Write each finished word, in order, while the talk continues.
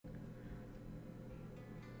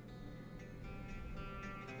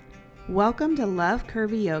Welcome to Love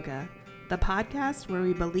Curvy Yoga, the podcast where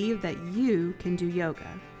we believe that you can do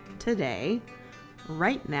yoga. Today,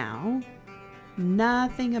 right now,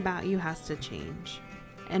 nothing about you has to change.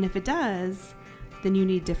 And if it does, then you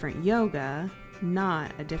need different yoga,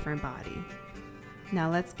 not a different body.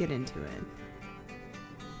 Now let's get into it.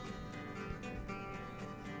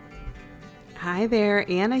 Hi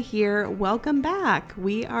there, Anna here. Welcome back.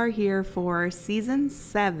 We are here for season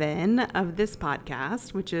 7 of this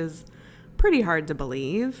podcast, which is pretty hard to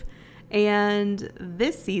believe. And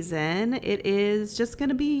this season, it is just going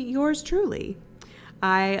to be yours truly.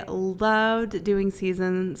 I loved doing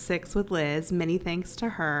season 6 with Liz. Many thanks to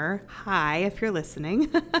her. Hi, if you're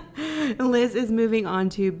listening. Liz is moving on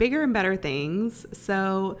to bigger and better things.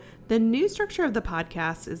 So the new structure of the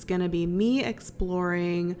podcast is going to be me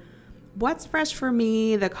exploring what's fresh for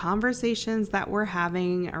me, the conversations that we're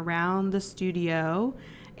having around the studio,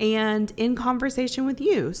 and in conversation with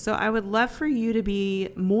you. So I would love for you to be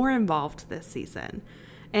more involved this season.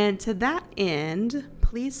 And to that end,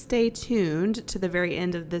 please stay tuned to the very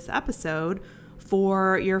end of this episode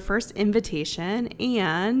for your first invitation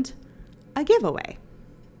and a giveaway.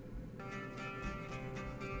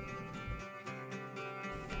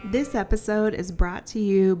 This episode is brought to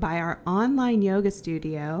you by our online yoga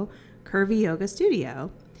studio, Curvy Yoga Studio.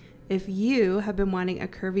 If you have been wanting a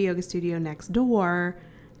Curvy Yoga Studio next door,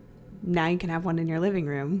 now you can have one in your living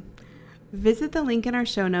room. Visit the link in our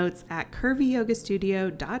show notes at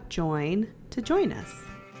curvyyogastudio.join to join us.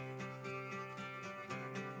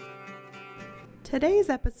 Today's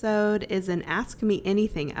episode is an Ask Me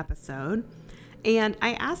Anything episode, and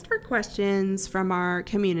I asked for questions from our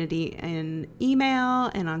community in email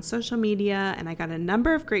and on social media, and I got a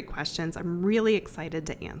number of great questions I'm really excited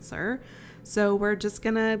to answer. So we're just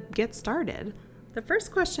gonna get started. The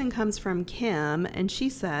first question comes from Kim, and she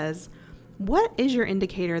says, what is your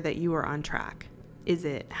indicator that you are on track? Is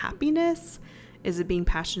it happiness? Is it being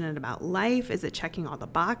passionate about life? Is it checking all the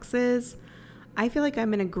boxes? I feel like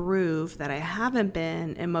I'm in a groove that I haven't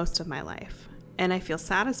been in most of my life. And I feel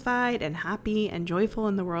satisfied and happy and joyful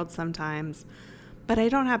in the world sometimes, but I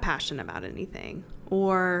don't have passion about anything,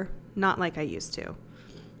 or not like I used to.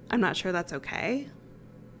 I'm not sure that's okay.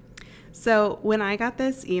 So when I got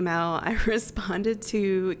this email, I responded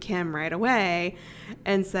to Kim right away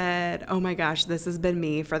and said, oh my gosh, this has been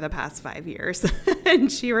me for the past 5 years.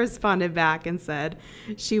 And she responded back and said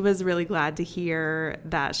she was really glad to hear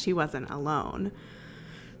that she wasn't alone.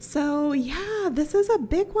 So yeah, this is a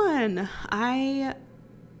big one. I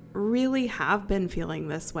really have been feeling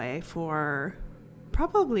this way for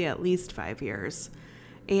probably at least 5 years.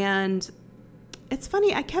 And it's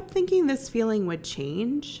funny, I kept thinking this feeling would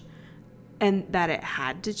change and that it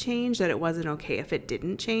had to change, that it wasn't okay if it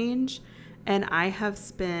didn't change. And I have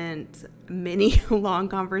spent many long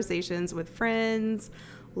conversations with friends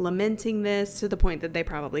lamenting this to the point that they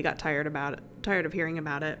probably got tired of hearing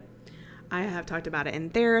about it. I have talked about it in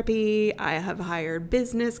therapy. I have hired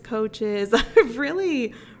business coaches. I've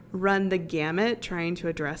really run the gamut trying to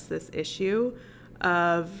address this issue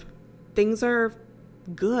of things are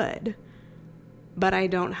good, but I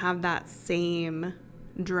don't have that same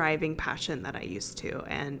driving passion that I used to.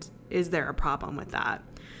 And is there a problem with that?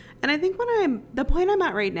 And I think the point I'm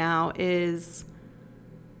at right now is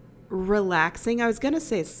relaxing. I was going to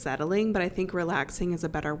say settling, but I think relaxing is a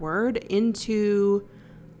better word, into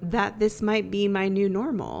that this might be my new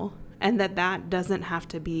normal and that doesn't have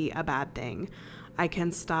to be a bad thing. I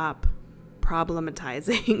can stop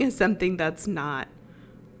problematizing something that's not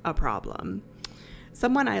a problem.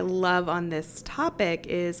 Someone I love on this topic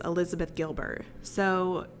is Elizabeth Gilbert.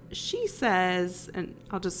 So she says, and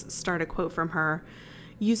I'll just start a quote from her,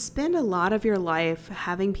 "You spend a lot of your life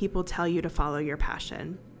having people tell you to follow your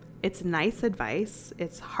passion. It's nice advice.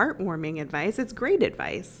 It's heartwarming advice. It's great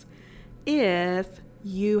advice. If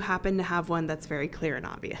you happen to have one that's very clear and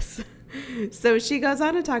obvious." So she goes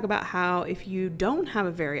on to talk about how if you don't have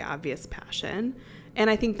a very obvious passion, and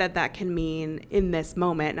I think that can mean in this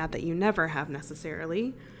moment, not that you never have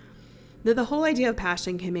necessarily, that the whole idea of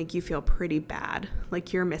passion can make you feel pretty bad,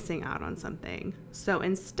 like you're missing out on something. So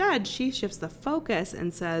instead, she shifts the focus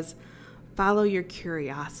and says, follow your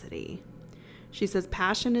curiosity. She says,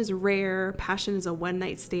 passion is rare. Passion is a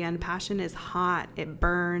one-night stand. Passion is hot. It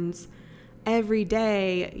burns. Every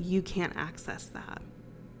day, you can't access that.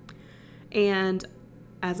 And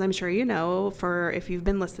as I'm sure you know, if you've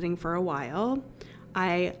been listening for a while,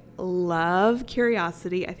 I love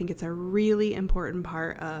curiosity. I think it's a really important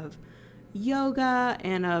part of yoga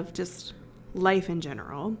and of just life in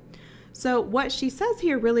general. So what she says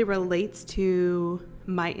here really relates to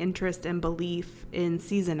my interest and belief in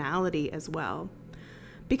seasonality as well.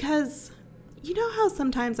 Because you know how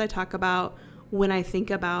sometimes I talk about when I think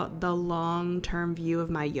about the long-term view of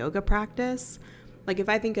my yoga practice, like if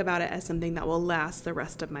I think about it as something that will last the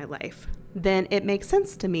rest of my life, then it makes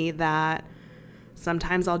sense to me that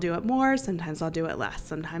sometimes I'll do it more, sometimes I'll do it less.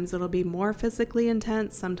 Sometimes it'll be more physically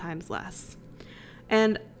intense, sometimes less.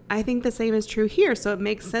 And I think the same is true here. So it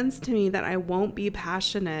makes sense to me that I won't be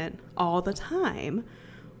passionate all the time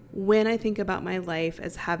when I think about my life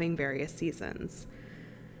as having various seasons.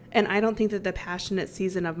 And I don't think that the passionate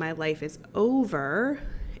season of my life is over.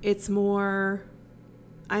 It's more,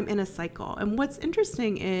 I'm in a cycle. And what's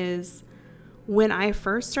interesting is when I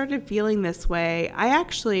first started feeling this way, I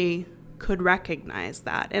actually could recognize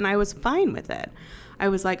that. And I was fine with it. I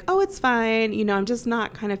was like, oh, it's fine. You know, I'm just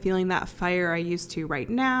not kind of feeling that fire I used to right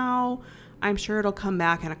now. I'm sure it'll come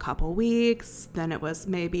back in a couple weeks. Then it was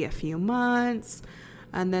maybe a few months.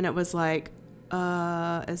 And then it was like,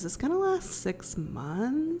 is this going to last 6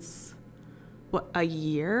 months? What, a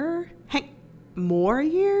year? Heck, more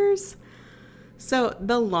years? So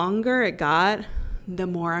the longer it got, the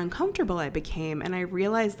more uncomfortable I became. And I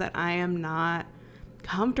realized that I am not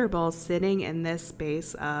comfortable sitting in this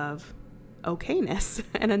space of okayness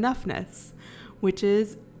and enoughness, which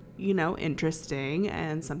is, you know, interesting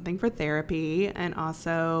and something for therapy, and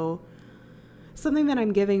also something that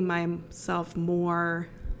I'm giving myself more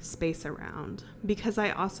space around, because I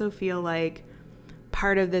also feel like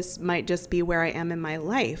part of this might just be where I am in my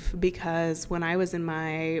life. Because when I was in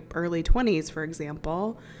my early 20s, for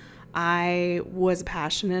example, I was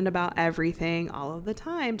passionate about everything all of the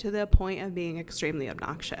time to the point of being extremely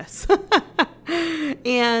obnoxious.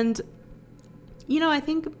 And, you know, I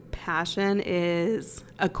think passion is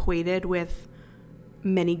equated with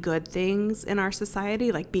many good things in our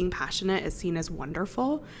society. Like being passionate is seen as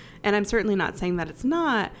wonderful. And I'm certainly not saying that it's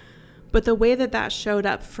not. But the way that that showed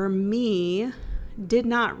up for me did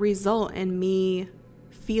not result in me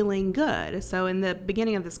feeling good. So in the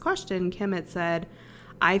beginning of this question, Kim had said,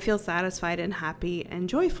 I feel satisfied and happy and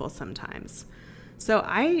joyful sometimes. So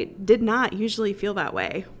I did not usually feel that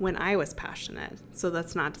way when I was passionate. So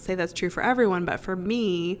that's not to say that's true for everyone, but for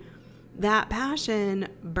me, that passion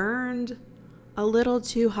burned a little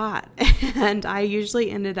too hot. And I usually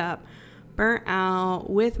ended up burnt out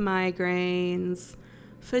with migraines,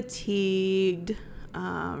 fatigued,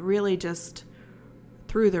 really just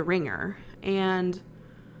through the ringer. And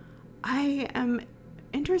I am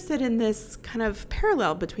interested in this kind of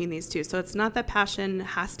parallel between these two. So it's not that passion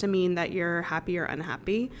has to mean that you're happy or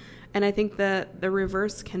unhappy. And I think that the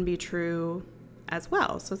reverse can be true as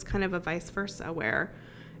well. So it's kind of a vice versa, where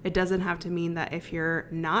it doesn't have to mean that if you're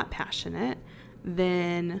not passionate,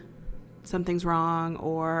 then something's wrong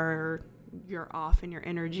or you're off in your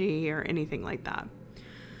energy or anything like that.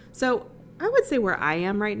 So I would say where I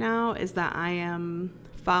am right now is that I am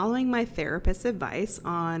following my therapist's advice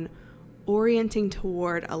on orienting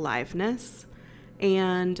toward aliveness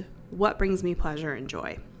and what brings me pleasure and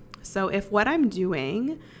joy. So if what I'm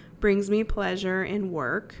doing brings me pleasure in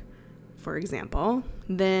work, for example,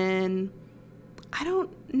 then I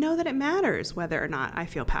don't know that it matters whether or not I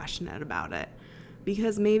feel passionate about it,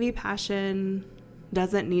 because maybe passion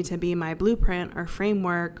doesn't need to be my blueprint or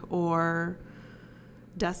framework or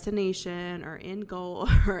destination or end goal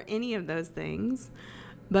or any of those things.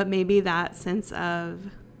 But maybe that sense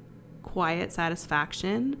of quiet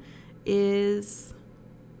satisfaction is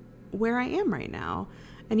where I am right now.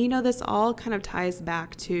 And you know, this all kind of ties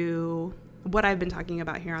back to what I've been talking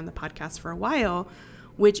about here on the podcast for a while,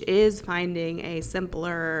 which is finding a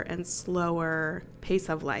simpler and slower pace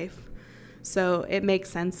of life. So it makes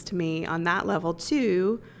sense to me on that level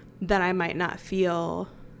too, that I might not feel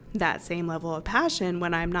that same level of passion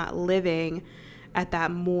when I'm not living at that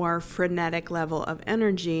more frenetic level of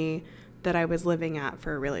energy that I was living at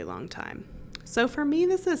for a really long time. So for me,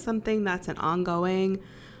 this is something that's an ongoing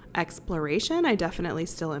exploration. I definitely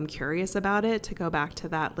still am curious about it, to go back to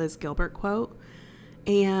that Liz Gilbert quote.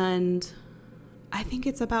 And I think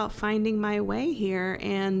it's about finding my way here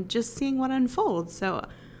and just seeing what unfolds. So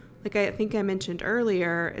like I think I mentioned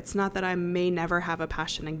earlier, it's not that I may never have a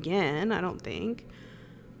passion again, I don't think,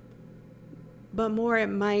 but more it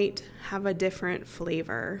might have a different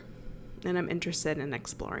flavor, and I'm interested in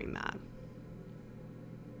exploring that.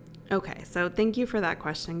 Okay, so thank you for that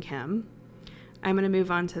question, Kim. I'm going to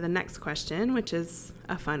move on to the next question, which is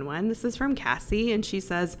a fun one. This is from Cassie, and she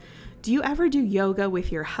says, do you ever do yoga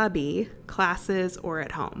with your hubby, classes, or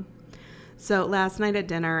at home? So last night at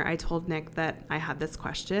dinner, I told Nick that I had this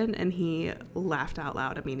question, and he laughed out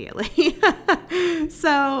loud immediately.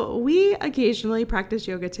 So we occasionally practice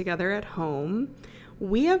yoga together at home.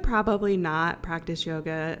 We have probably not practiced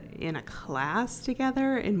yoga in a class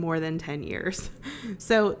together in more than 10 years.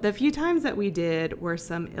 So the few times that we did were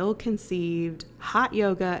some ill-conceived hot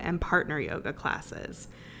yoga and partner yoga classes.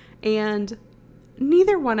 And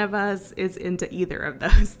neither one of us is into either of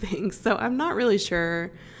those things. So I'm not really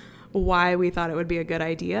sure why we thought it would be a good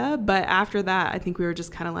idea. But after that, I think we were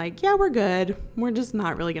just kind of like, yeah, we're good. We're just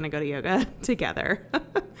not really going to go to yoga together.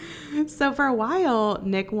 So for a while,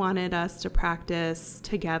 Nick wanted us to practice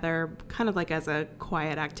together, kind of like as a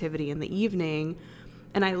quiet activity in the evening.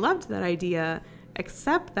 And I loved that idea,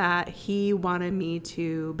 except that he wanted me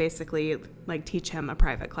to basically like teach him a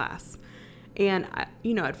private class. And,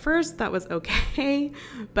 at first that was okay.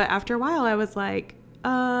 But after a while, I was like,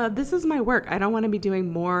 this is my work. I don't want to be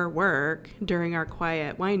doing more work during our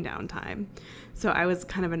quiet wind down time. So I was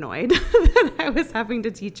kind of annoyed that I was having to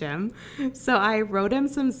teach him. So I wrote him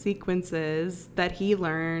some sequences that he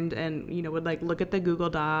learned and, would like look at the Google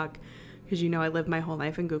Doc because, I lived my whole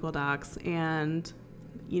life in Google Docs, and,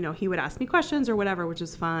 he would ask me questions or whatever, which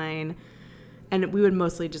is fine. And we would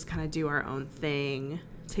mostly just kind of do our own thing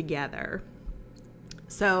together.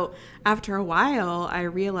 So after a while, I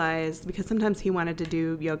realized, because sometimes he wanted to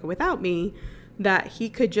do yoga without me, that he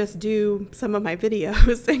could just do some of my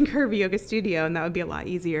videos in Curvy Yoga Studio, and that would be a lot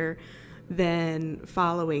easier than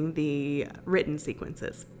following the written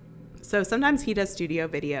sequences. So sometimes he does studio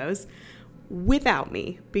videos without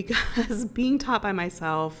me, because being taught by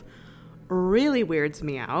myself really weirds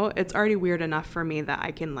me out. It's already weird enough for me that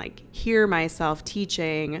I can like hear myself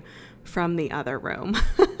teaching from the other room.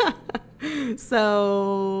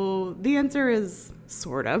 So the answer is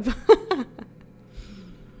sort of.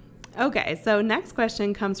 Okay, so next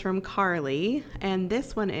question comes from Carly, and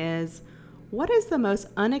this one is, what is the most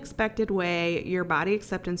unexpected way your body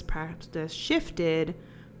acceptance practice shifted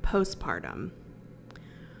postpartum?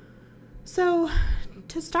 So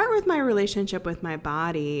to start with my relationship with my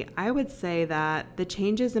body, I would say that the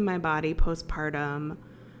changes in my body postpartum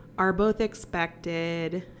are both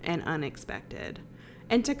expected and unexpected.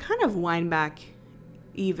 And to kind of wind back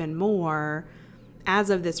even more, as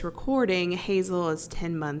of this recording, Hazel is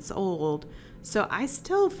 10 months old. So I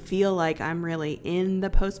still feel like I'm really in the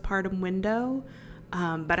postpartum window,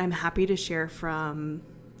 but I'm happy to share from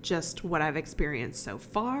just what I've experienced so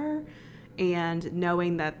far and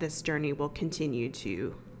knowing that this journey will continue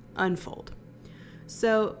to unfold.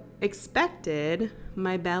 So expected,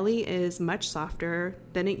 my belly is much softer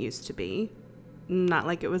than it used to be. Not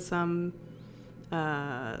like it was some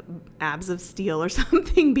abs of steel or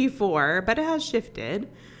something before, but it has shifted.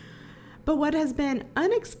 But what has been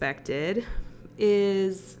unexpected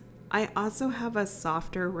is I also have a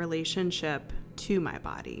softer relationship to my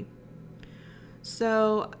body.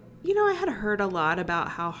 So, I had heard a lot about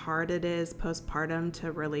how hard it is postpartum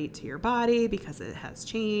to relate to your body because it has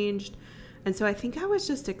changed. And so I think I was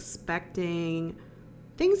just expecting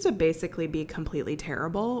things to basically be completely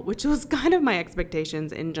terrible, which was kind of my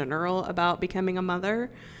expectations in general about becoming a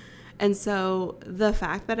mother. And so the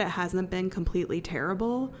fact that it hasn't been completely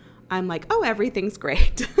terrible, I'm like, oh, everything's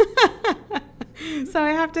great. So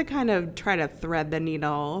I have to kind of try to thread the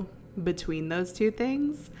needle between those two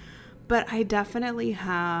things. But I definitely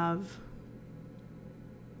have,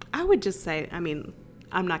 I would just say, I'm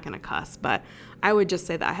not going to cuss, but I would just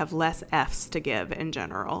say that I have less F's to give in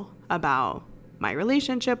general about my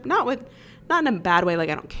relationship, not in a bad way, like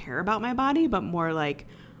I don't care about my body, but more like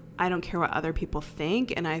I don't care what other people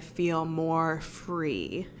think, and I feel more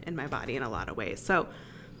free in my body in a lot of ways. So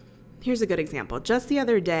here's a good example. Just the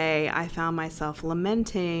other day, I found myself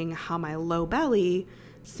lamenting how my low belly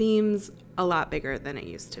seems a lot bigger than it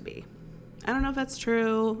used to be. I don't know if that's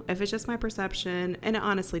true, if it's just my perception, and it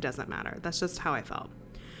honestly doesn't matter. That's just how I felt.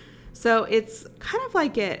 So it's kind of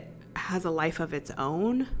like it has a life of its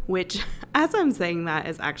own, which as I'm saying that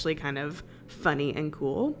is actually kind of funny and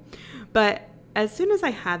cool. But as soon as I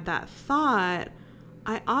had that thought,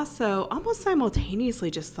 I also almost simultaneously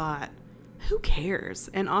just thought, who cares?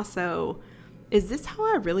 And also, is this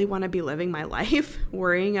how I really want to be living my life,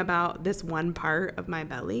 worrying about this one part of my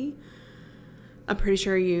belly? I'm pretty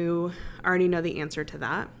sure you already know the answer to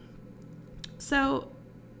that. So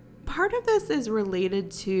part of this is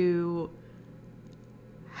related to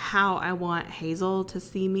how I want Hazel to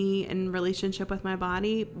see me in relationship with my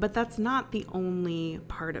body, but that's not the only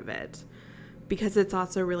part of it, because it's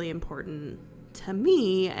also really important to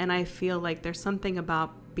me, and I feel like there's something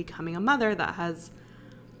about becoming a mother that has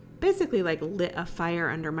basically like lit a fire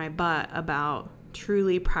under my butt about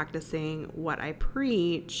truly practicing what I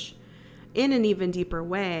preach in an even deeper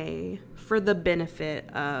way for the benefit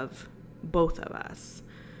of both of us.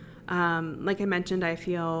 Like I mentioned, I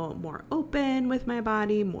feel more open with my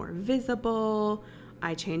body, more visible.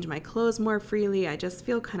 I change my clothes more freely. I just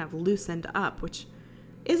feel kind of loosened up, which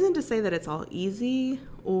isn't to say that it's all easy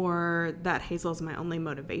or that Hazel's my only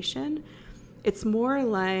motivation. It's more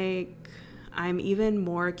like I'm even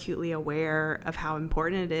more acutely aware of how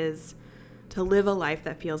important it is to live a life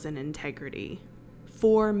that feels in integrity.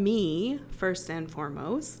 For me, first and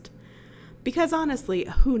foremost. Because honestly,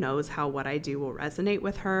 who knows how what I do will resonate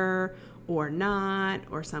with her or not,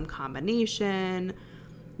 or some combination.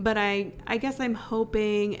 But I guess I'm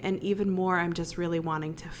hoping, and even more, I'm just really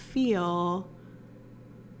wanting to feel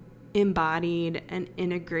embodied and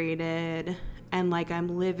integrated and like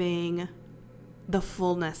I'm living the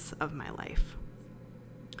fullness of my life.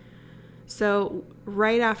 So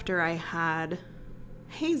right after I had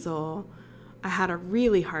Hazel, I had a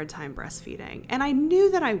really hard time breastfeeding. And I knew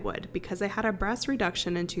that I would because I had a breast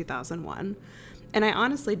reduction in 2001. And I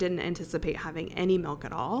honestly didn't anticipate having any milk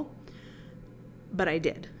at all, but I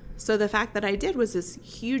did. So the fact that I did was this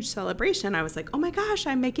huge celebration. I was like, oh my gosh,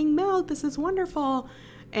 I'm making milk. This is wonderful.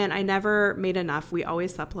 And I never made enough. We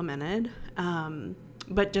always supplemented.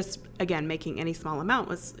 But just, again, making any small amount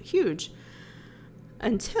was huge.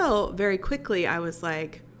 Until very quickly I was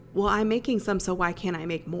like, well, I'm making some, so why can't I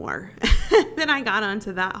make more? Then I got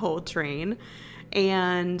onto that whole train.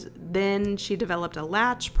 And then she developed a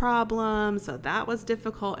latch problem. So that was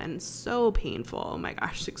difficult and so painful. Oh my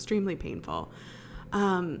gosh, extremely painful.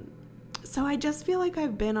 So I just feel like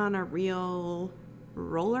I've been on a real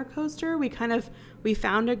roller coaster. We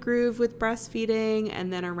found a groove with breastfeeding,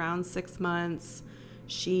 and then around 6 months,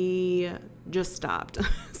 she just stopped.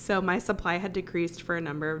 So my supply had decreased for a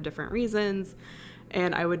number of different reasons,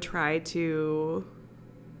 and I would try to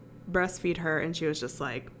breastfeed her, and she was just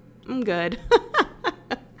like, I'm good.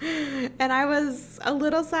 And I was a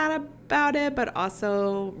little sad about it, but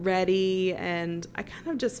also ready, and I kind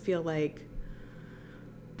of just feel like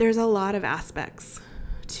there's a lot of aspects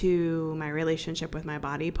to my relationship with my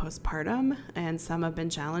body postpartum, and some have been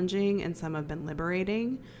challenging and some have been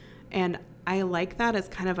liberating. And I like that as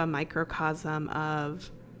kind of a microcosm of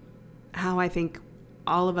how I think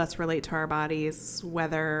all of us relate to our bodies,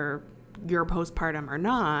 whether you're postpartum or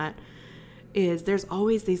not, is there's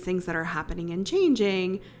always these things that are happening and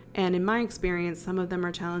changing. And in my experience, some of them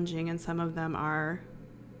are challenging and some of them are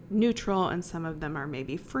neutral and some of them are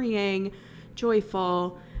maybe freeing,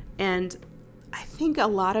 joyful. And I think a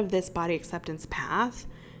lot of this body acceptance path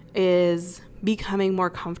is becoming more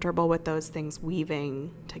comfortable with those things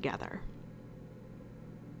weaving together.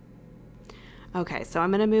 Okay, so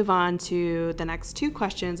I'm going to move on to the next two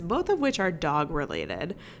questions, both of which are dog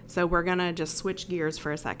related. So we're going to just switch gears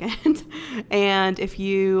for a second. And if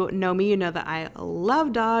you know me, you know that I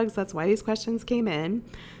love dogs. That's why these questions came in.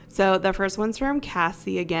 So the first one's from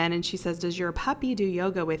Cassie again, and she says, does your puppy do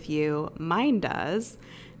yoga with you? Mine does.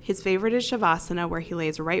 His favorite is Shavasana, where he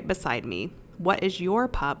lays right beside me. What is your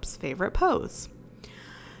pup's favorite pose?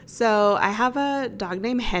 So I have a dog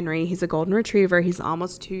named Henry. He's a golden retriever. He's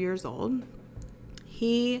almost 2 years old.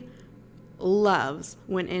 He loves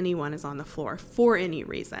when anyone is on the floor for any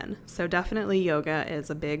reason. So definitely yoga is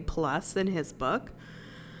a big plus in his book.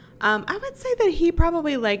 I would say that he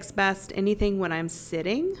probably likes best anything when I'm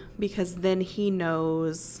sitting, because then he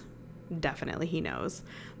knows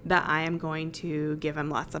that I am going to give him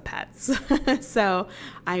lots of pets. So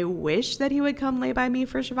I wish that he would come lay by me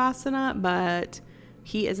for Shavasana, but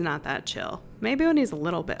he is not that chill. Maybe when he's a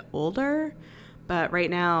little bit older, but right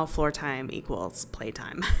now floor time equals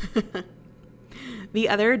playtime. The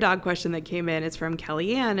other dog question that came in is from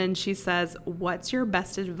Kellyanne, and she says, what's your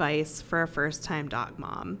best advice for a first-time dog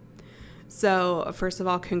mom? So first of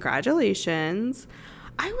all, congratulations.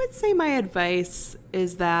 I would say my advice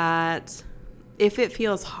is that if it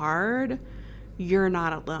feels hard, you're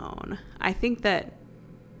not alone. I think that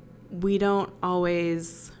we don't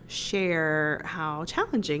always share how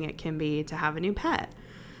challenging it can be to have a new pet.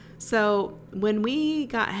 So when we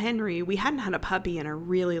got Henry, we hadn't had a puppy in a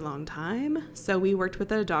really long time. So we worked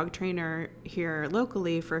with a dog trainer here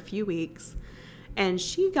locally for a few weeks, and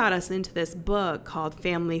she got us into this book called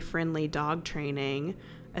Family Friendly Dog Training,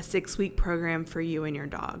 a 6-week program for you and your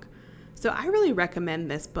dog. So I really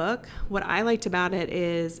recommend this book. What I liked about it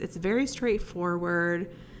is it's very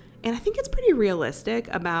straightforward, and I think it's pretty realistic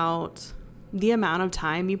about the amount of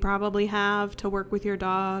time you probably have to work with your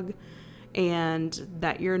dog, and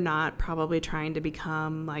that you're not probably trying to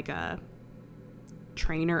become like a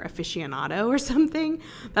trainer aficionado or something.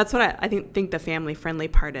 That's what I think the family-friendly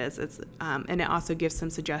part is. It's and it also gives some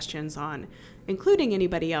suggestions on including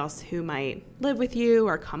anybody else who might live with you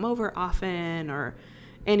or come over often or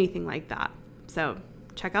anything like that. So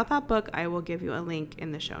check out that book. I will give you a link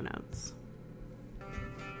in the show notes.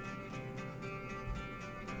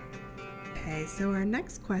 Okay, so our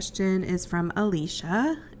next question is from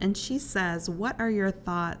Alicia, and she says, what are your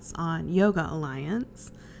thoughts on Yoga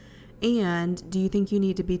Alliance? And do you think you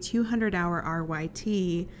need to be 200-hour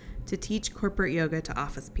RYT to teach corporate yoga to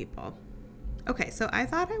office people? Okay, so I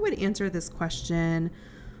thought I would answer this question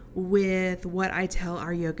with what I tell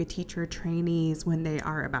our yoga teacher trainees when they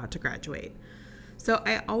are about to graduate. So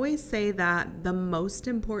I always say that the most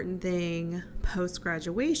important thing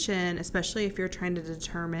post-graduation, especially if you're trying to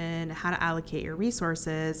determine how to allocate your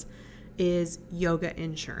resources, is yoga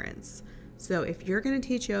insurance. So if you're going to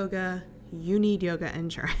teach yoga, you need yoga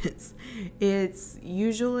insurance. It's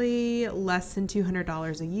usually less than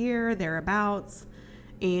 $200 a year, thereabouts,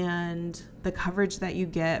 and the coverage that you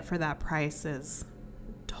get for that price is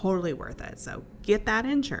totally worth it. So get that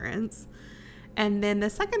insurance. And then the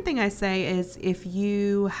second thing I say is if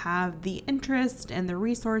you have the interest and the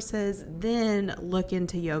resources, then look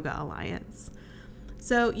into Yoga Alliance.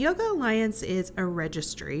 So Yoga Alliance is a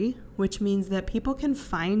registry, which means that people can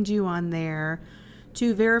find you on there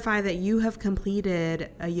to verify that you have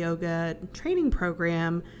completed a yoga training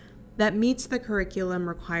program that meets the curriculum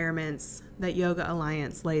requirements that Yoga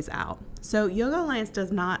Alliance lays out. So Yoga Alliance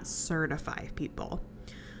does not certify people.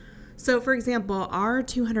 So for example, our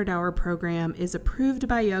 200-hour program is approved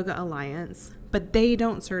by Yoga Alliance, but they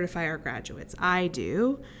don't certify our graduates. I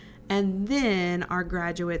do. And then our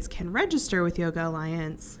graduates can register with Yoga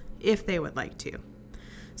Alliance if they would like to.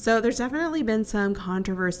 So there's definitely been some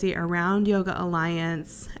controversy around Yoga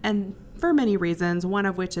Alliance, and for many reasons, one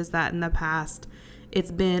of which is that in the past, it's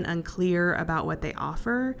been unclear about what they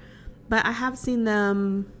offer. But I have seen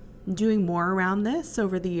them doing more around this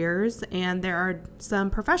over the years, and there are some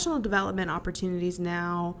professional development opportunities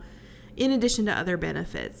now in addition to other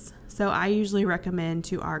benefits. So I usually recommend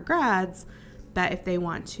to our grads that if they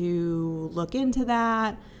want to look into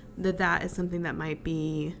that is something that might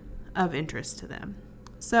be of interest to them.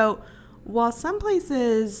 So while some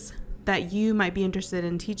places that you might be interested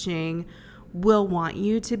in teaching will want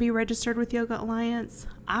you to be registered with Yoga Alliance,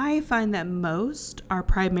 I find that most are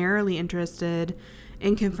primarily interested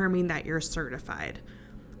in confirming that you're certified,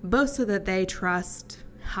 both so that they trust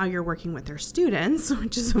how you're working with their students,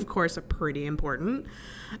 which is of course pretty important,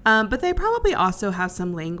 but they probably also have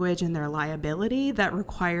some language in their liability that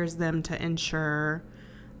requires them to ensure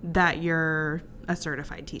that you're a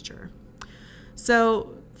certified teacher.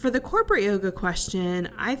 So for the corporate yoga question,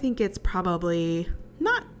 I think it's probably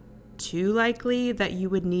not too likely that you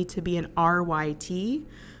would need to be an RYT,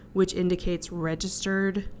 which indicates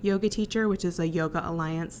registered yoga teacher, which is a Yoga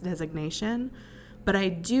Alliance designation. But I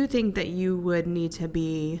do think that you would need to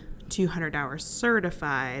be 200 hours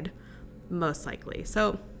certified, most likely.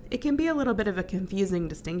 So it can be a little bit of a confusing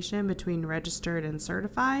distinction between registered and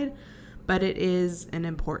certified, but it is an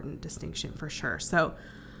important distinction for sure. So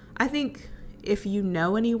I think if you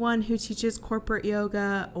know anyone who teaches corporate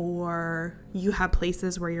yoga, or you have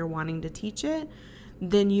places where you're wanting to teach it,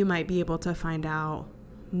 then you might be able to find out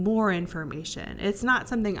more information. It's not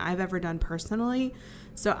something I've ever done personally,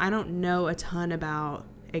 so I don't know a ton about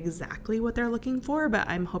exactly what they're looking for, but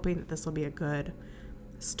I'm hoping that this will be a good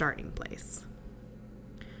starting place.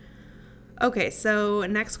 Okay, so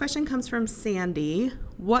next question comes from Sandy.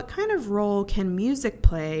 What kind of role can music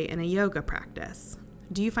play in a yoga practice?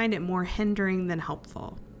 Do you find it more hindering than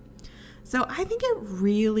helpful? So I think it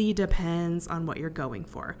really depends on what you're going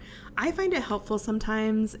for. I find it helpful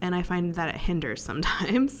sometimes, and I find that it hinders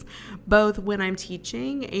sometimes, both when I'm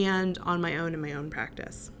teaching and on my own in my own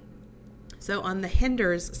practice. So on the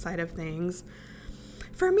hinders side of things,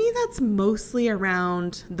 for me, that's mostly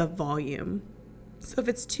around the volume. So if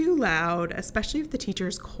it's too loud, especially if the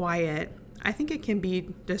teacher's quiet, I think it can be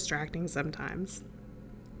distracting sometimes.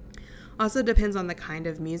 Also depends on the kind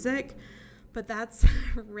of music, but that's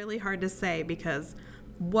really hard to say because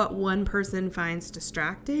what one person finds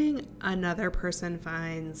distracting, another person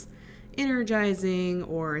finds energizing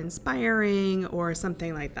or inspiring or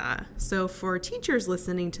something like that. So for teachers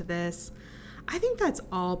listening to this, I think that's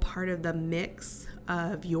all part of the mix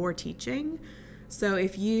of your teaching. So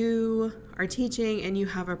if you are teaching and you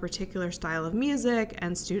have a particular style of music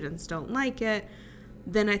and students don't like it,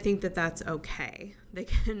 then I think that that's okay. They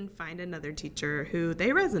can find another teacher who they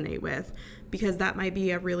resonate with, because that might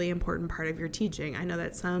be a really important part of your teaching. I know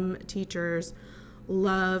that some teachers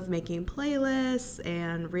love making playlists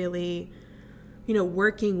and really,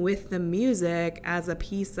 working with the music as a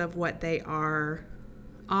piece of what they are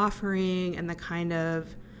offering and the kind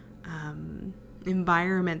of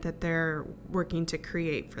environment that they're working to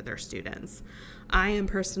create for their students. I am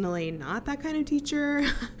personally not that kind of teacher,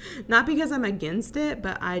 not because I'm against it,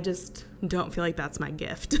 but I just don't feel like that's my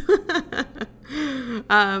gift.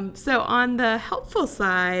 So on the helpful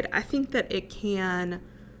side, I think that it can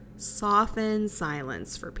soften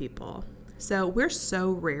silence for people. So we're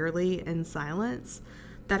so rarely in silence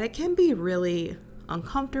that it can be really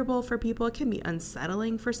uncomfortable for people. It can be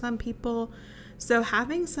unsettling for some people. So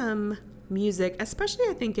having some music, especially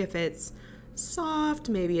I think if it's soft,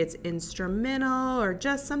 maybe it's instrumental or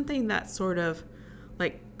just something that sort of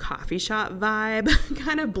like coffee shop vibe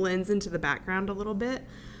kind of blends into the background a little bit,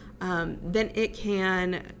 then it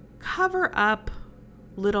can cover up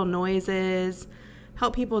little noises,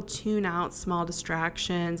 help people tune out small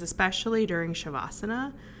distractions, especially during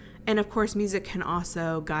Shavasana. And of course, music can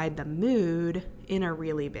also guide the mood in a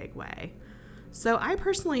really big way. So I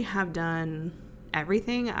personally have done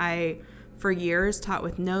everything. I, for years, taught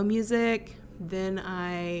with no music. Then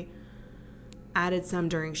I added some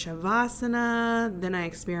during Shavasana. Then I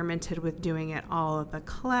experimented with doing it all of the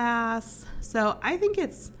class. So I think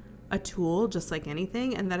it's a tool just like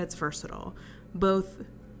anything, and that it's versatile, both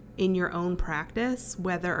in your own practice,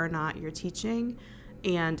 whether or not you're teaching,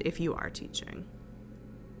 and if you are teaching.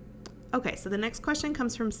 Okay, so the next question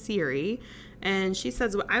comes from Siri, and she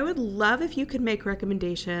says, I would love if you could make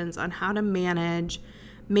recommendations on how to manage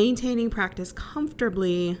maintaining practice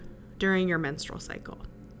comfortably during your menstrual cycle.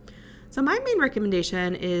 So my main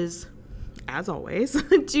recommendation is, as always,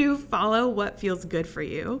 to follow what feels good for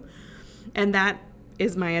you. And that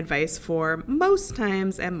is my advice for most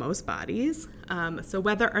times and most bodies. So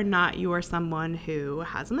whether or not you are someone who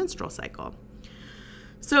has a menstrual cycle.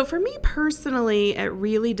 So for me personally, it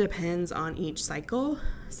really depends on each cycle.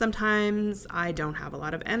 Sometimes I don't have a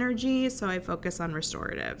lot of energy, so I focus on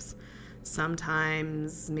restoratives.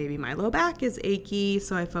 Sometimes maybe my low back is achy,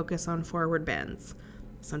 so I focus on forward bends.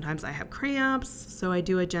 Sometimes I have cramps, so I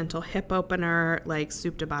do a gentle hip opener like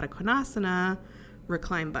Supta Baddha Konasana,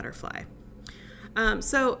 recline butterfly.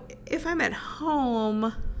 So if I'm at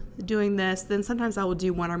home doing this, then sometimes I will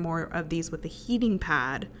do one or more of these with a heating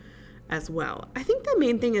pad as well. I think the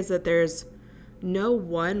main thing is that there's no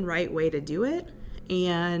one right way to do it,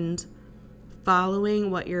 and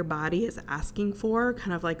following what your body is asking for,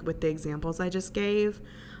 kind of like with the examples I just gave,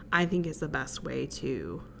 I think is the best way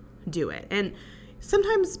to do it. And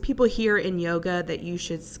sometimes people hear in yoga that you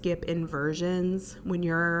should skip inversions when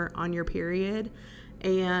you're on your period,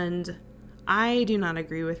 and I do not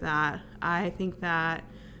agree with that. I think that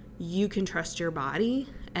you can trust your body,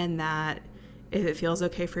 and that if it feels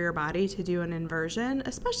okay for your body to do an inversion,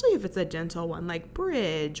 especially if it's a gentle one like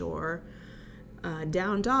bridge or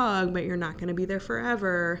down dog, but you're not going to be there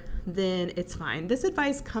forever, then it's fine. This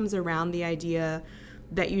advice comes around the idea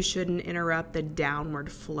that you shouldn't interrupt the downward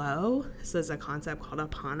flow. This is a concept called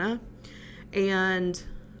apana. And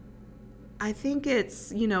I think it's,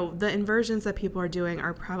 the inversions that people are doing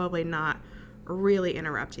are probably not really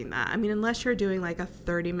interrupting that. I mean, unless you're doing like a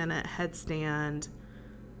 30-minute headstand,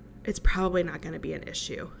 it's probably not going to be an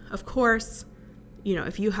issue. Of course,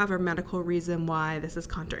 if you have a medical reason why this is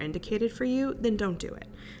contraindicated for you, then don't do it.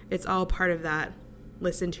 It's all part of that.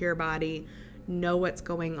 Listen to your body, know what's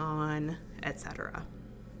going on, etc.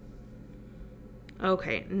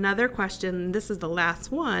 Okay, another question. This is the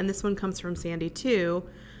last one. This one comes from Sandy too.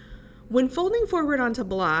 When folding forward onto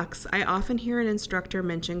blocks, I often hear an instructor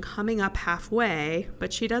mention coming up halfway,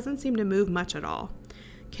 but she doesn't seem to move much at all.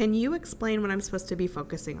 Can you explain what I'm supposed to be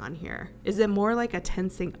focusing on here? Is it more like a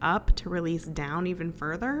tensing up to release down even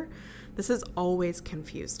further? This has always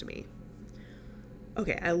confused me.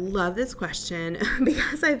 Okay, I love this question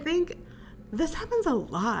because I think this happens a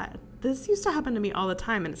lot. This used to happen to me all the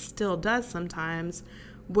time, and it still does sometimes,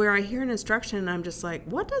 where I hear an instruction and I'm just like,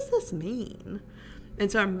 what does this mean? And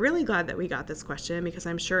so I'm really glad that we got this question, because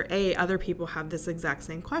I'm sure A, other people have this exact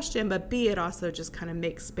same question, but B, it also just kind of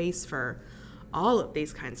makes space for all of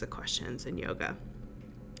these kinds of questions in yoga.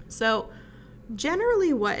 So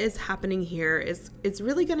generally what is happening here is it's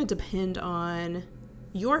really going to depend on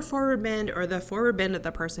your forward bend or the forward bend of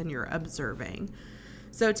the person you're observing.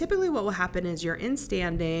 So typically what will happen is you're in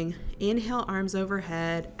standing, inhale, arms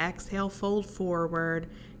overhead, exhale, fold forward,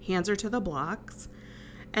 hands are to the blocks.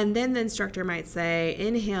 And then the instructor might say,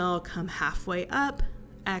 inhale, come halfway up,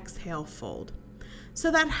 exhale, fold. So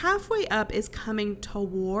that halfway up is coming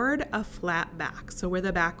toward a flat back, so where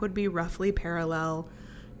the back would be roughly parallel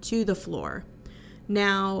to the floor.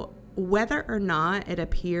 Now, whether or not it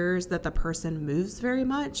appears that the person moves very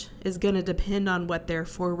much is going to depend on what their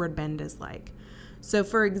forward bend is like. So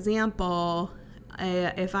for example,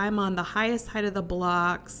 if I'm on the highest height of the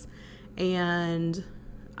blocks and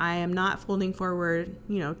I am not folding forward,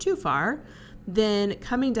 too far, then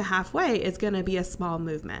coming to halfway is going to be a small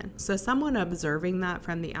movement. So someone observing that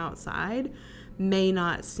from the outside may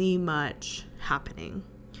not see much happening.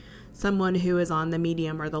 Someone who is on the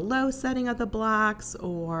medium or the low setting of the blocks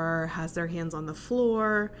or has their hands on the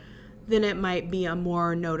floor, then it might be a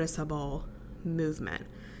more noticeable movement.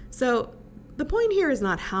 So the point here is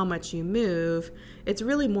not how much you move. It's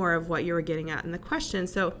really more of what you were getting at in the question.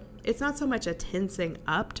 So it's not so much a tensing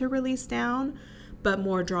up to release down, but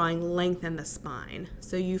more drawing length in the spine.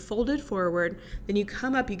 So you folded forward, then you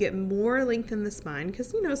come up, you get more length in the spine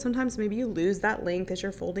because, sometimes maybe you lose that length as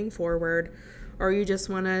you're folding forward, or you just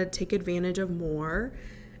want to take advantage of more,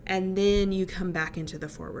 and then you come back into the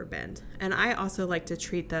forward bend. And I also like to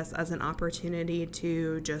treat this as an opportunity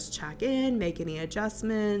to just check in, make any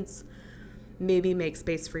adjustments, maybe make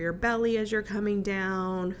space for your belly as you're coming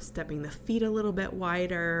down, stepping the feet a little bit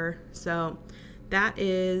wider. So that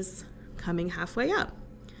is coming halfway up.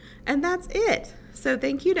 And that's it. So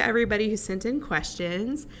thank you to everybody who sent in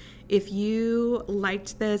questions. If you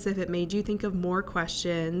liked this, if it made you think of more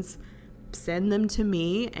questions, send them to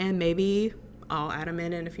me and maybe I'll add them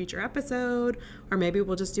in a future episode, or maybe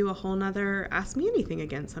we'll just do a whole nother Ask Me Anything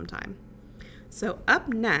again sometime. So up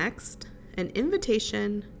next, an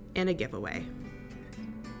invitation and a giveaway.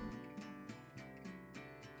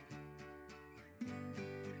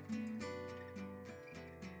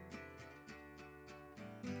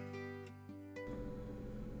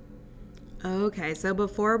 Okay, so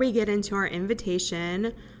before we get into our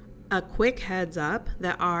invitation, a quick heads up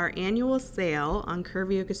that our annual sale on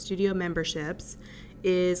Curvy Yoga Studio memberships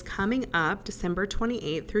is coming up December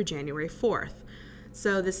 28th through January 4th.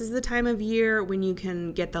 So this is the time of year when you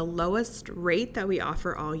can get the lowest rate that we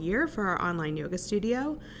offer all year for our online yoga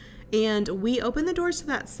studio. And we open the doors to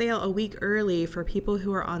that sale a week early for people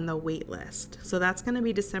who are on the wait list. So that's going to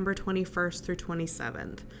be December 21st through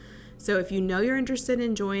 27th. So if you know you're interested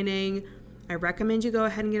in joining, I recommend you go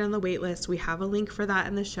ahead and get on the wait list. We have a link for that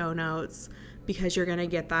in the show notes because you're going to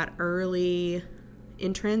get that early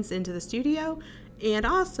entrance into the studio. And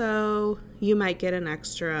also, you might get an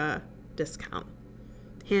extra discount.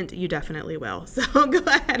 Hint, you definitely will. So go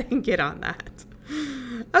ahead and get on that.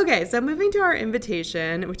 Okay, so moving to our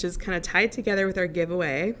invitation, which is kind of tied together with our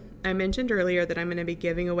giveaway. I mentioned earlier that I'm going to be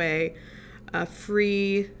giving away a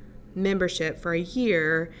free membership for a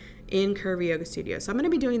year in Curvy Yoga Studio. So I'm going to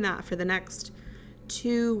be doing that for the next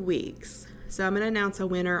 2 weeks. So I'm going to announce a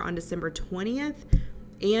winner on December 20th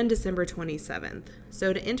and December 27th.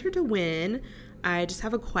 So to enter to win, I just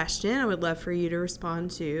have a question I would love for you to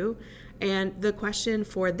respond to. And the question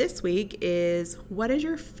for this week is, what is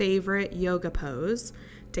your favorite yoga pose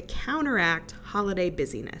to counteract holiday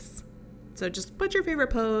busyness? So just put your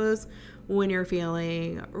favorite pose when you're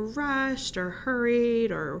feeling rushed or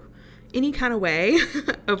hurried or any kind of way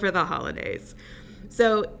over the holidays.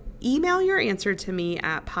 So email your answer to me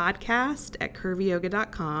at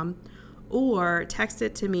podcast@curvyyoga.com or text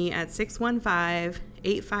it to me at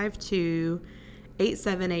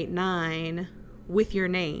 615-852-8789 with your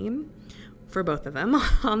name for both of them.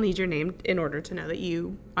 I'll need your name in order to know that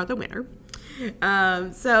you are the winner.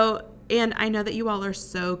 And I know that you all are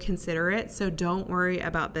so considerate, so don't worry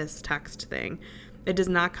about this text thing. It does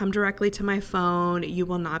not come directly to my phone. You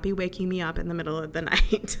will not be waking me up in the middle of the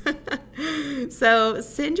night. So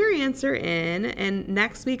send your answer in, and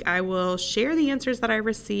next week I will share the answers that I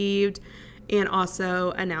received and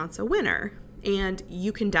also announce a winner. And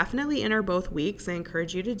you can definitely enter both weeks. I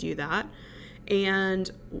encourage you to do that.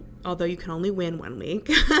 And although you can only win 1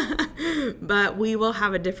 week, but we will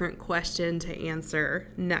have a different question to answer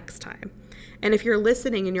next time. And if you're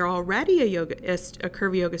listening and you're already a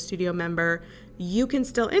Curvy Yoga Studio member, you can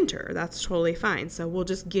still enter. That's totally fine. So we'll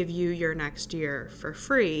just give you your next year for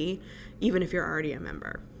free, even if you're already a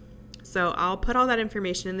member. So I'll put all that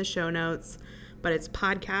information in the show notes, but it's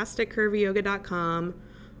podcast@curvyyoga.com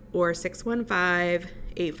or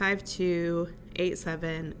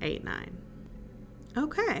 615-852-8789.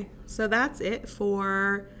 Okay, so that's it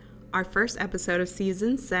for our first episode of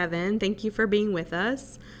Season 7. Thank you for being with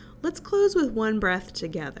us. Let's close with one breath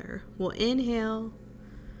together. We'll inhale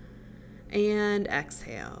and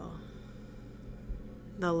exhale.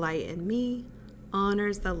 The light in me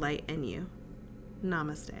honors the light in you.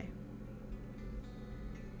 Namaste.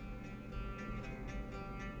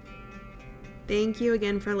 Thank you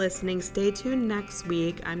again for listening. Stay tuned next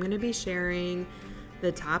week. I'm going to be sharing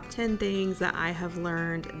the top 10 things that I have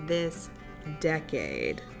learned this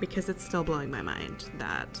decade, because it's still blowing my mind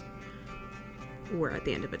that we're at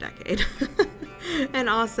the end of a decade. And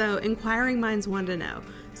also, inquiring minds want to know.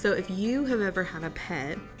 So if you have ever had a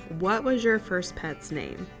pet What was your first pet's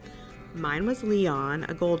name? Mine was Leon,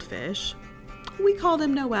 a goldfish. We called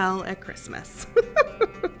him Noel at Christmas.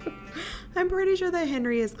 I'm pretty sure that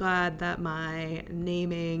Henry is glad that my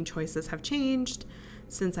naming choices have changed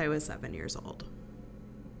since I was 7 years old.